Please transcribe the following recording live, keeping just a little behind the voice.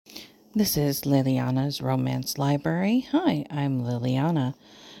This is Liliana's Romance Library. Hi, I'm Liliana,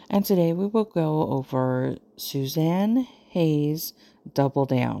 and today we will go over Suzanne Hayes' Double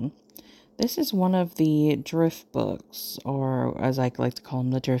Down. This is one of the Drift books, or as I like to call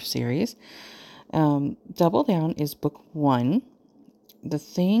them, the Drift series. Double Down is book one. The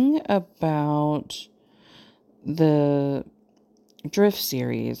thing about the Drift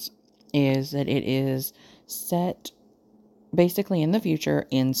series is that it is set basically in the future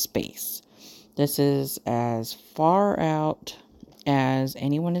in space. This is as far out as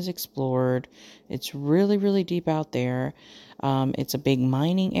anyone has explored. It's really, really deep out there. It's a big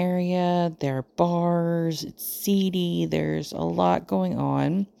mining area. There are bars. It's seedy. There's a lot going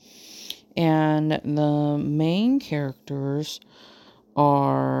on. And the main characters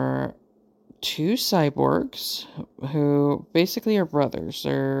are two cyborgs who basically are brothers.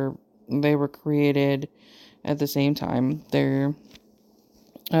 They were created at the same time. They're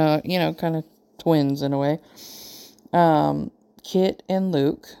kind of twins in a way. Kit and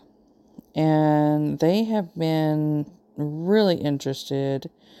Luke, and they have been really interested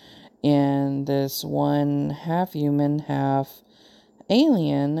in this one half human, half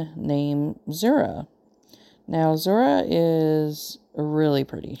alien named Zura. Now, Zura is really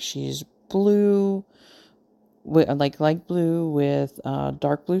pretty. She's blue, like light blue with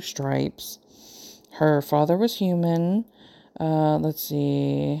dark blue stripes. Her father was human. Let's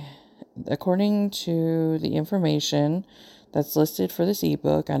see. According to the information that's listed for this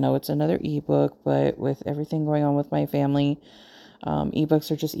ebook, I know it's another ebook, but with everything going on with my family,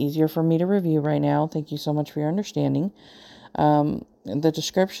 ebooks are just easier for me to review right now. Thank you so much for your understanding. The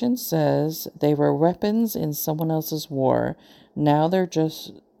description says they were weapons in someone else's war. Now they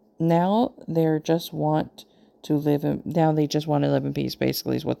just want to live in now they just want to live in peace,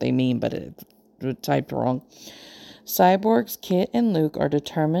 basically is what they mean, but it's typed wrong. Cyborgs Kit and Luke are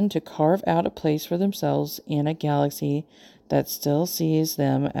determined to carve out a place for themselves in a galaxy that still sees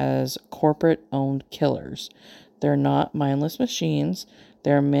them as corporate-owned killers. They're not mindless machines.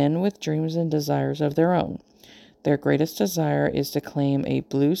 They're men with dreams and desires of their own. Their greatest desire is to claim a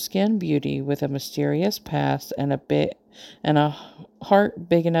blue-skinned beauty with a mysterious past and a heart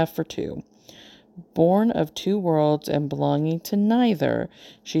big enough for two. Born of two worlds and belonging to neither,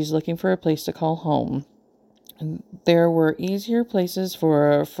 she's looking for a place to call home. There were easier places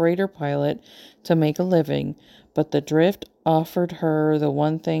for a freighter pilot to make a living, but the Drift offered her the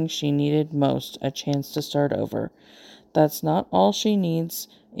one thing she needed most, a chance to start over. That's not all she needs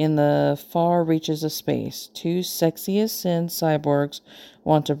in the far reaches of space. Two sexy as sin cyborgs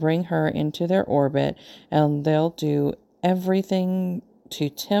want to bring her into their orbit, and they'll do everything to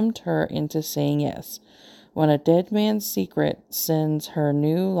tempt her into saying yes. When a dead man's secret sends her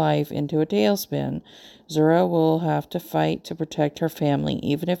new life into a tailspin, Zura will have to fight to protect her family,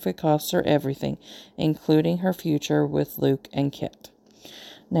 even if it costs her everything, including her future with Luke and Kit.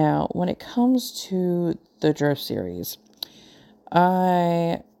 Now, when it comes to the Drift series,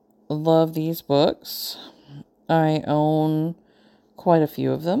 I love these books. I own quite a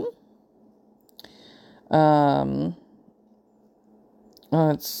few of them.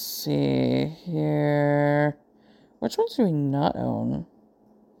 Let's see here. Which ones do we not own?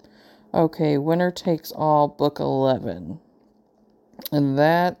 Okay, Winner Takes All, Book 11. And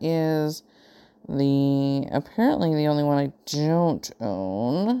that is apparently the only one I don't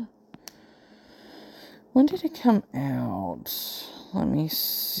own. When did it come out? Let me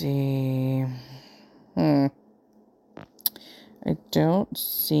see. I don't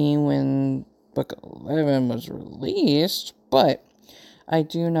see when Book 11 was released, but I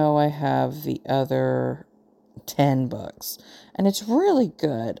do know I have the other 10 books, and it's really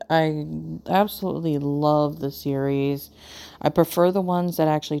good. I absolutely love the series. I prefer the ones that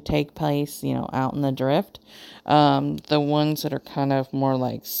actually take place, out in the Drift. The ones that are kind of more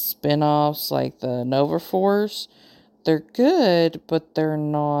like spin-offs, like the Nova Force, they're good, but they're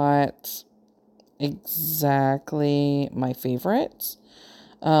not exactly my favorites.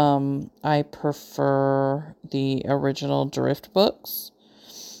 I prefer the original Drift books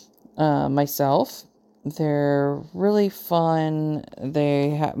myself. They're really fun.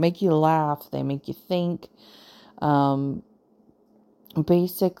 They make you laugh. They make you think.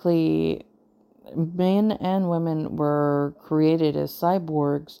 Basically, men and women were created as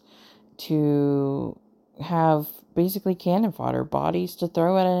cyborgs to have basically cannon fodder, bodies to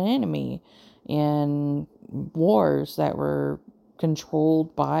throw at an enemy in wars that were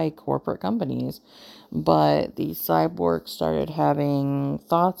controlled by corporate companies. But these cyborgs started having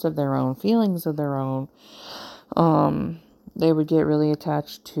thoughts of their own, feelings of their own. They would get really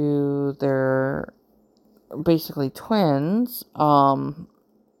attached to their basically twins.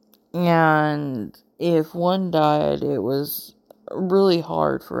 And if one died, it was really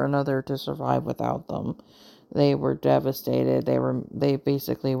hard for another to survive without them. They were devastated. They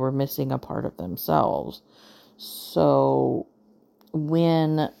basically were missing a part of themselves. So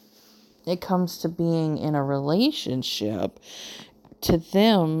when it comes to being in a relationship, to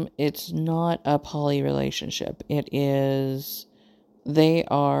them, it's not a poly relationship. They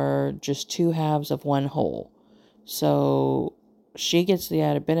are just two halves of one whole. So she gets the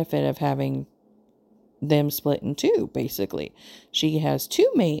added benefit of having them split in two, basically. She has two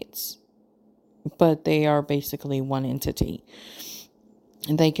mates, but they are basically one entity.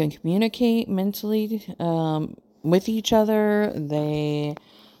 And they can communicate mentally with each other. They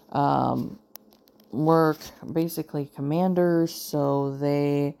were basically commanders, so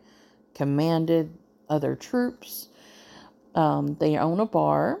they commanded other troops. They own a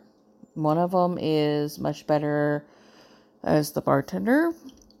bar. One of them is much better as the bartender.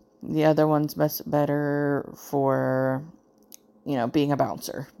 The other one's much better for, being a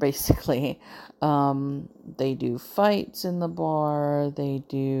bouncer, basically. They do fights in the bar. They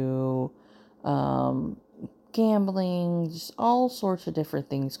do gambling. Just all sorts of different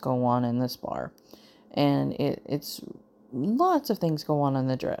things go on in this bar. And it's lots of things go on in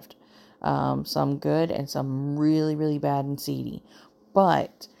the Drift. Some good and some really, really bad and seedy.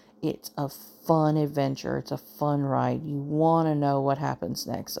 But it's a fun adventure. It's a fun ride. You want to know what happens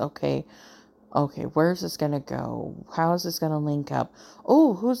next. Okay, where's this going to go? How is this going to link up?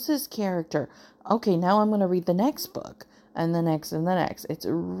 Oh, who's this character? Okay, now I'm going to read the next book. And the next and the next. It's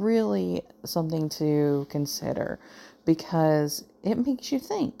really something to consider because it makes you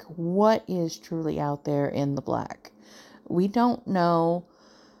think, what is truly out there in the black? We don't know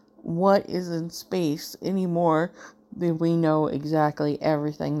what is in space anymore than we know exactly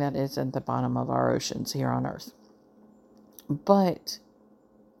everything that is at the bottom of our oceans here on Earth. But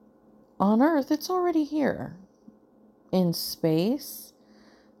on Earth, it's already here. In space,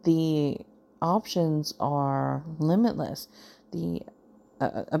 the options are limitless. The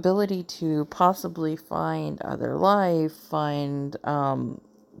ability to possibly find other life, find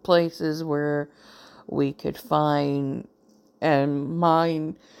places where we could find and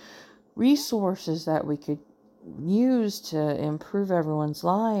mine resources that we could use to improve everyone's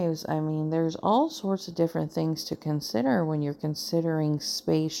lives. I mean, there's all sorts of different things to consider when you're considering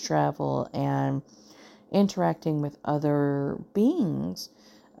space travel and interacting with other beings.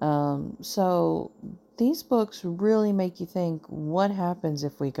 So these books really make you think, what happens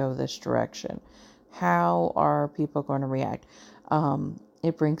if we go this direction? How are people going to react?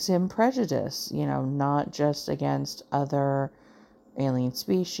 It brings in prejudice, not just against other alien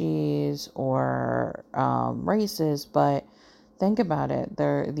species or races, but think about it.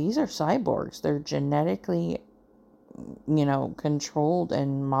 These are cyborgs. They're genetically, controlled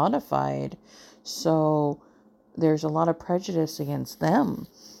and modified. So there's a lot of prejudice against them.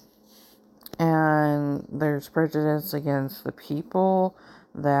 And there's prejudice against the people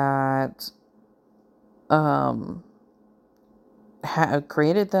that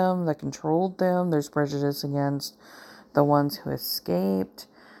created them, that controlled them. There's prejudice against the ones who escaped.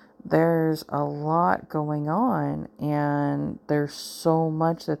 There's a lot going on, and there's so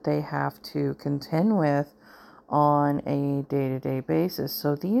much that they have to contend with on a day-to-day basis.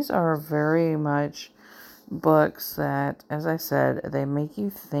 So these are very much books that, as I said, they make you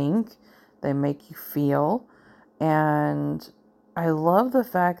think, they make you feel, and I love the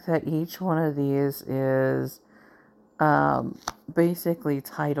fact that each one of these is basically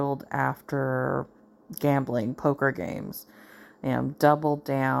titled after gambling, poker games. Double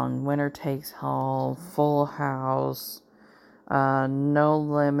Down, Winner Takes All, Full House, No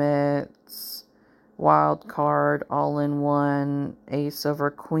Limits, Wild Card, All in One, Ace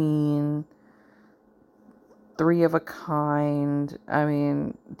Over Queen, Three of a Kind. I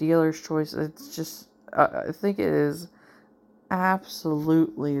mean, Dealer's Choice. It's just, I think it is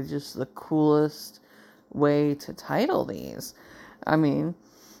absolutely just the coolest way to title these. I mean,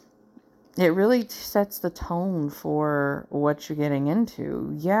 it really sets the tone for what you're getting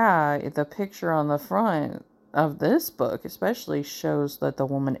into. Yeah, the picture on the front of this book especially shows that the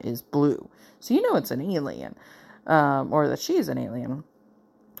woman is blue. So you know it's an alien, or that she's an alien.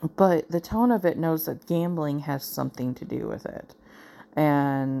 But the tone of it knows that gambling has something to do with it.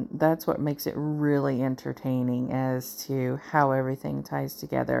 And that's what makes it really entertaining as to how everything ties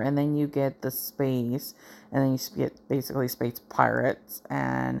together. And then you get the space, and then you get basically space pirates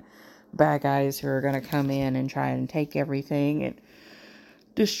and bad guys who are going to come in and try and take everything and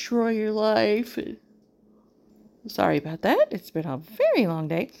destroy your life. Sorry about that. It's been a very long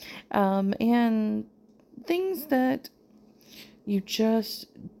day. And things that you just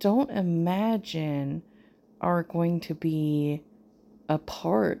don't imagine are going to be a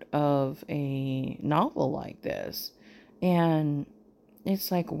part of a novel like this. And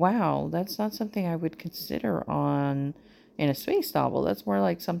it's like, wow, that's not something I would consider on in a space novel. That's more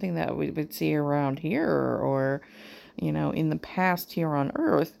like something that we would see around here or, in the past here on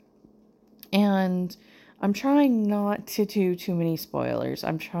Earth. And I'm trying not to do too many spoilers.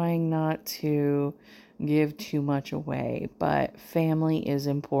 I'm trying not to give too much away, but family is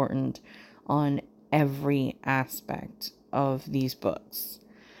important on every aspect of these books.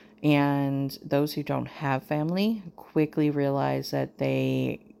 And those who don't have family quickly realize that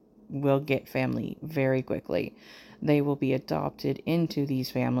they will get family very quickly. They will be adopted into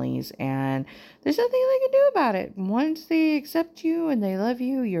these families, and there's nothing they can do about it. Once they accept you and they love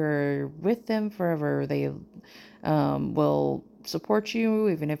you, you're with them forever. They will support you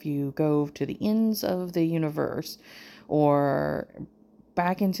even if you go to the ends of the universe or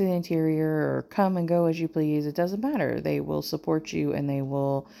back into the interior or come and go as you please. It doesn't matter. They will support you and they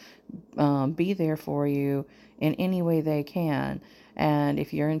will be there for you in any way they can. And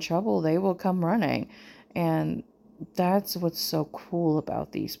if you're in trouble, they will come running. And that's what's so cool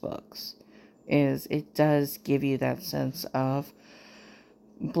about these books, is it does give you that sense of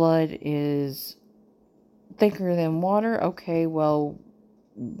blood is thicker than water. Okay, well,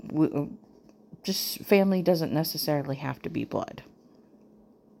 just family doesn't necessarily have to be blood.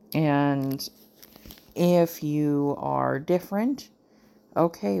 And if you are different,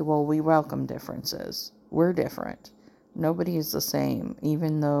 okay, well, we welcome differences. We're different. Nobody is the same,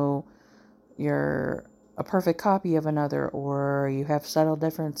 even though you're a perfect copy of another or you have subtle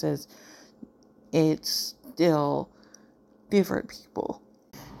differences. It's still different people.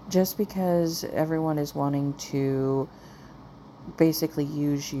 Just because everyone is wanting to basically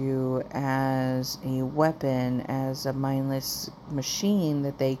use you as a weapon, as a mindless machine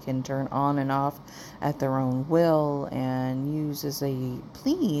that they can turn on and off at their own will and use as they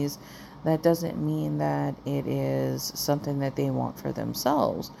please, that doesn't mean that it is something that they want for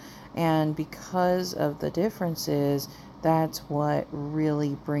themselves. And because of the differences, that's what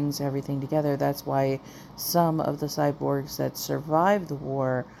really brings everything together. That's why some of the cyborgs that survived the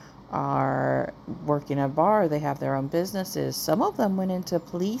war are working at a bar. They have their own businesses. Some of them went into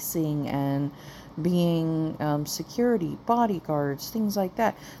policing and being security, bodyguards, things like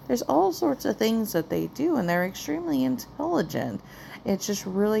that. There's all sorts of things that they do, and they're extremely intelligent. It just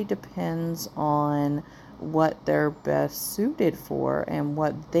really depends on what they're best suited for and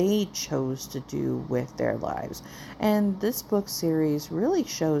what they chose to do with their lives. And this book series really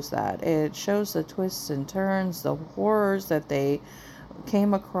shows that. It shows the twists and turns, the horrors that they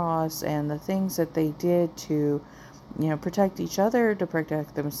came across, and the things that they did to, protect each other, to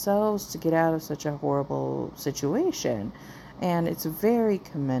protect themselves, to get out of such a horrible situation. And it's very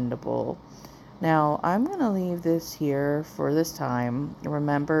commendable. Now, I'm going to leave this here for this time.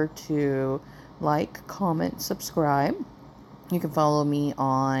 Remember to like, comment, subscribe. You can follow me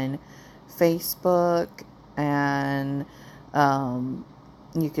on Facebook, and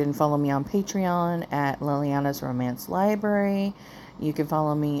you can follow me on Patreon at Liliana's Romance Library. You can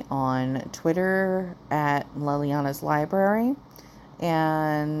follow me on Twitter at Liliana's Library.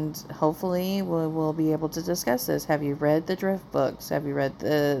 And hopefully we'll be able to discuss this. Have you read the Drift books? Have you read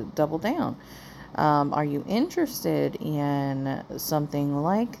the Double Down? Are you interested in something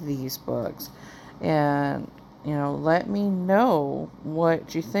like these books? And, let me know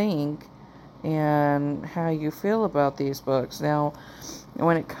what you think and how you feel about these books. Now,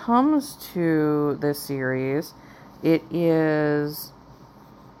 when it comes to this series, it is,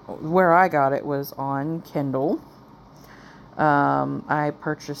 where I got it was on Kindle. I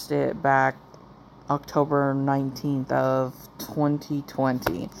purchased it back October 19th of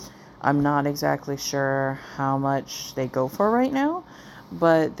 2020. I'm not exactly sure how much they go for right now,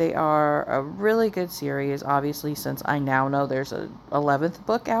 but they are a really good series. Obviously, since I now know there's a 11th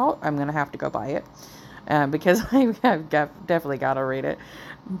book out, I'm going to have to go buy it because I have definitely got to read it.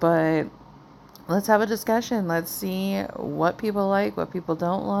 But let's have a discussion. Let's see what people like, what people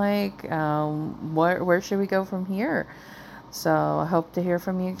don't like. Where should we go from here? So I hope to hear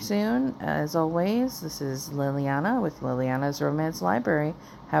from you soon. As always, this is Liliana with Liliana's Romance Library.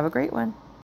 Have a great one.